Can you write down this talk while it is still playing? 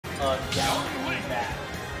down and back.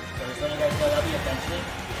 So just letting you guys know that'll be eventually.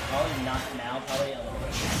 Probably not now, probably a little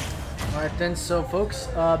bit. Alright then, so folks,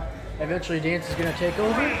 eventually Dance is going to take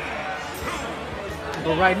over.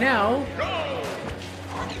 But right now...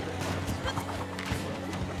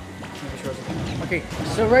 Okay,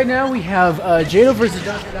 so right now we have JADO versus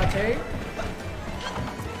DanteLatte.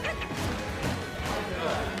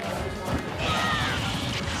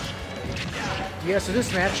 Yeah, so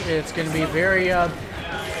this match, it's going to be very, I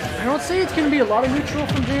don't say it's going to be a lot of neutral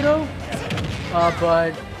from JADO,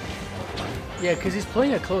 but, yeah, because he's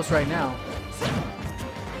playing it close right now.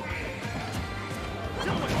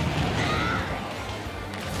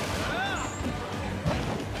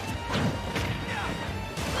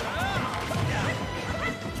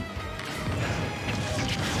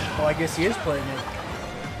 Oh, I guess he is playing it.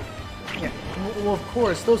 Yeah, well, of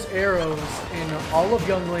course, those arrows in all of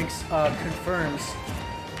Young Link's confirms,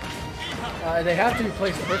 they have to be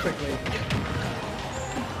placed perfectly.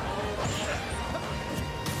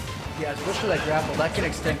 Yeah, especially that grapple, that can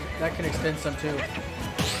extend some too.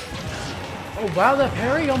 Oh wow, that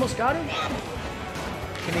parry almost got him.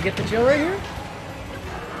 Can he get the kill right here?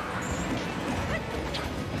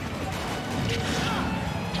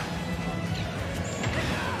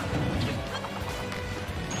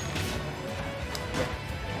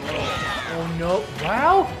 Oh no!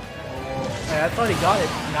 Wow! Hey, I thought he got it.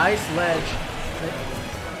 Nice ledge.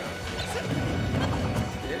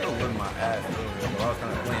 They don't whip my ass earlier, but I was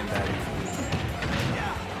kind of playing bad.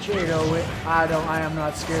 JADO, I am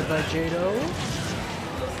not scared by JADO.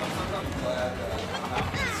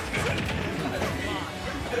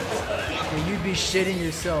 Yeah, you'd be shitting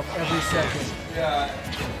yourself every second.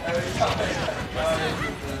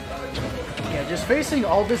 Yeah, just facing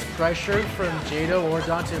all this pressure from JADO or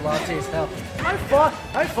DanteLatte is hell.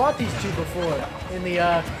 I fought these two before in the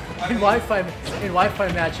in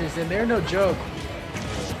Wi-Fi matches, and they're no joke.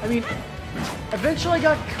 I mean, eventually I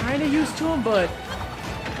got kind of used to them, but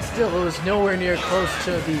still, it was nowhere near close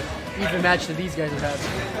to the even match that these guys have had.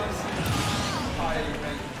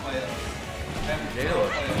 JADO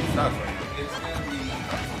sucks right now.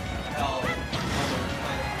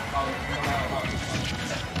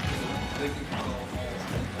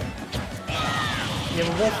 Yeah,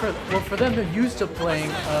 well, for them, they're used to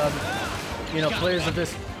playing, you know, players of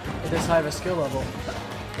this high of a skill level.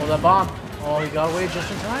 Oh, that bomb! Oh, he got away just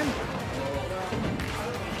in time.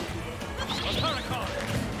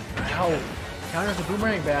 Wow! Counters the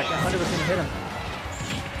boomerang back. I thought it was gonna hit him.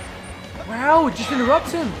 Wow! It just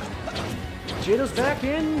interrupts him. JADO's back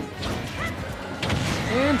in,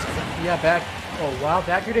 and yeah, back. Oh wow!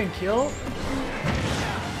 Backer didn't kill.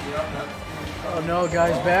 Oh no,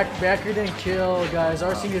 guys, backer didn't kill, guys.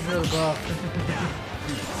 RC gets another buff.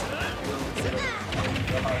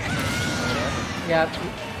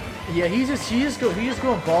 yeah, he's just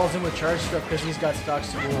going balls in with charge stuff because he's got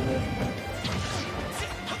stocks to deal with.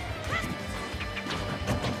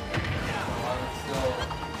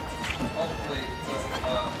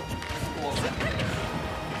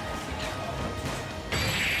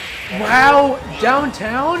 Wow,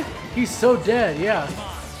 downtown? He's so dead, yeah.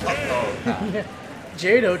 Yeah.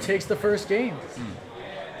 JADO takes the first game.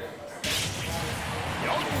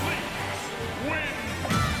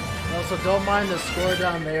 Also, don't mind the score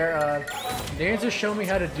down there. Dancer showed me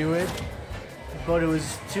how to do it, but it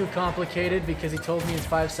was too complicated because he told me in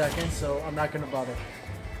 5 seconds, so I'm not going to bother.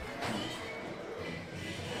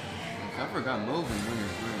 I forgot moving when you're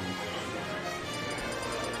through.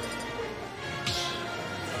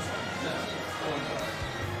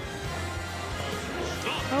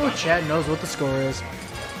 Oh, Chad knows what the score is.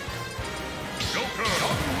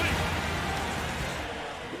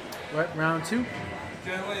 What, round 2?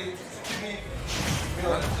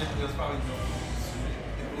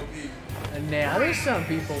 And now there's some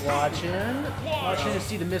people watching to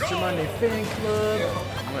see the Mr. Monday fan club,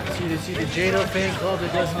 to see the JADO fan club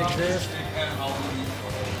that doesn't exist.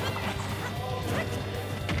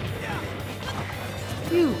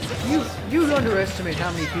 You underestimate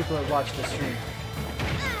how many people have watched the stream.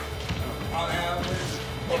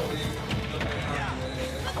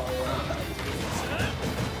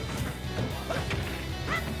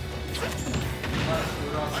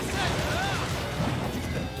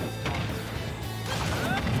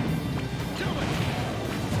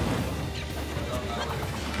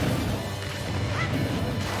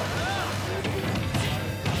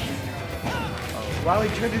 Wow, he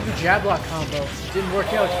tried to do jab lock combo. Didn't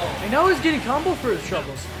work out. And now he's getting combo for his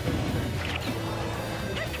troubles.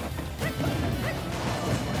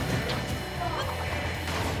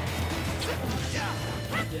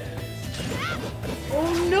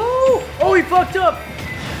 Oh no! Oh, he fucked up!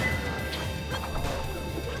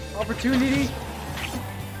 Opportunity.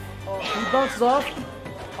 Oh, he bounces off.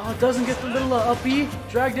 Oh, doesn't get the little up B.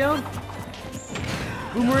 Drag down.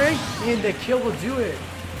 Boomerang. And the kill will do it.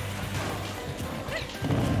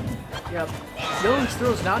 Yep. Dylan's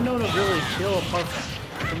throw is not known to really kill apart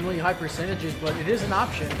from really high percentages, but it is an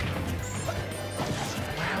option.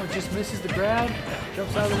 Wow, just misses the grab.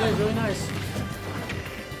 Jumps out of the way. Really nice.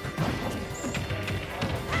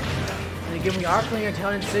 And again, we are playing in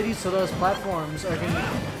town and city, so those platforms are going to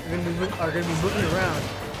be moving around.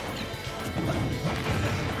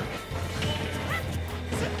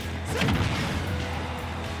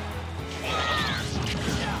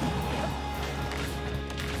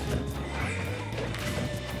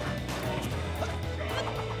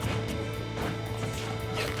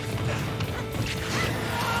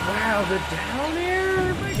 Wow, the down air!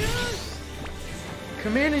 Oh my gosh!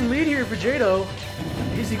 Commanding lead here for JADO.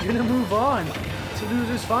 Is he gonna move on to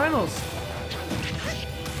losers finals?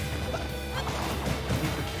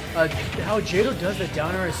 How JADO does the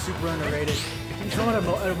down air is super underrated. He's on at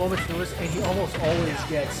a moment's notice, and he almost always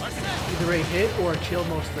gets either a hit or a kill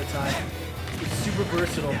most of the time. It's super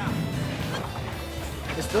versatile.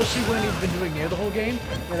 Especially when he's been doing near the whole game,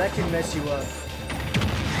 yeah, that can mess you up.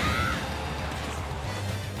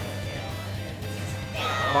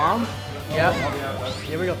 Bomb? Yep.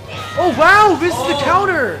 Here we go. Oh wow! This is the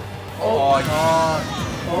counter! Oh god.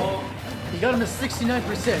 Oh. You got him to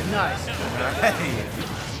 69%. Nice.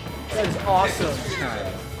 That is awesome.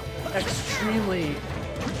 Extremely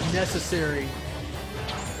necessary.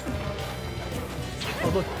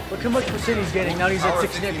 Oh look how much percent he's getting. Now he's at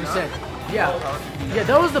 69%. Yeah. Yeah,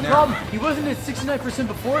 that was the problem. He wasn't at 69%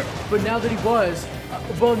 before, but now that he was,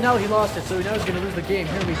 well now he lost it, so now he's gonna lose the game.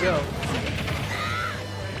 Here we go.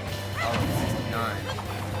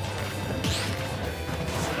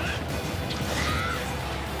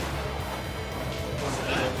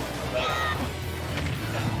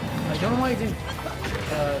 I don't know why he didn't.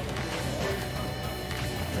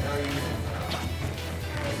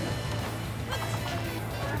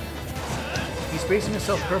 He's spacing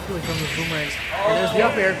himself perfectly from his boomerangs. And there's the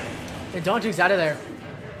up air. And Dante's out of there.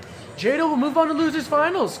 JADO will move on to losers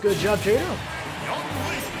finals. Good job, JADO.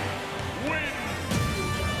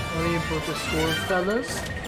 Let me input the score, fellas.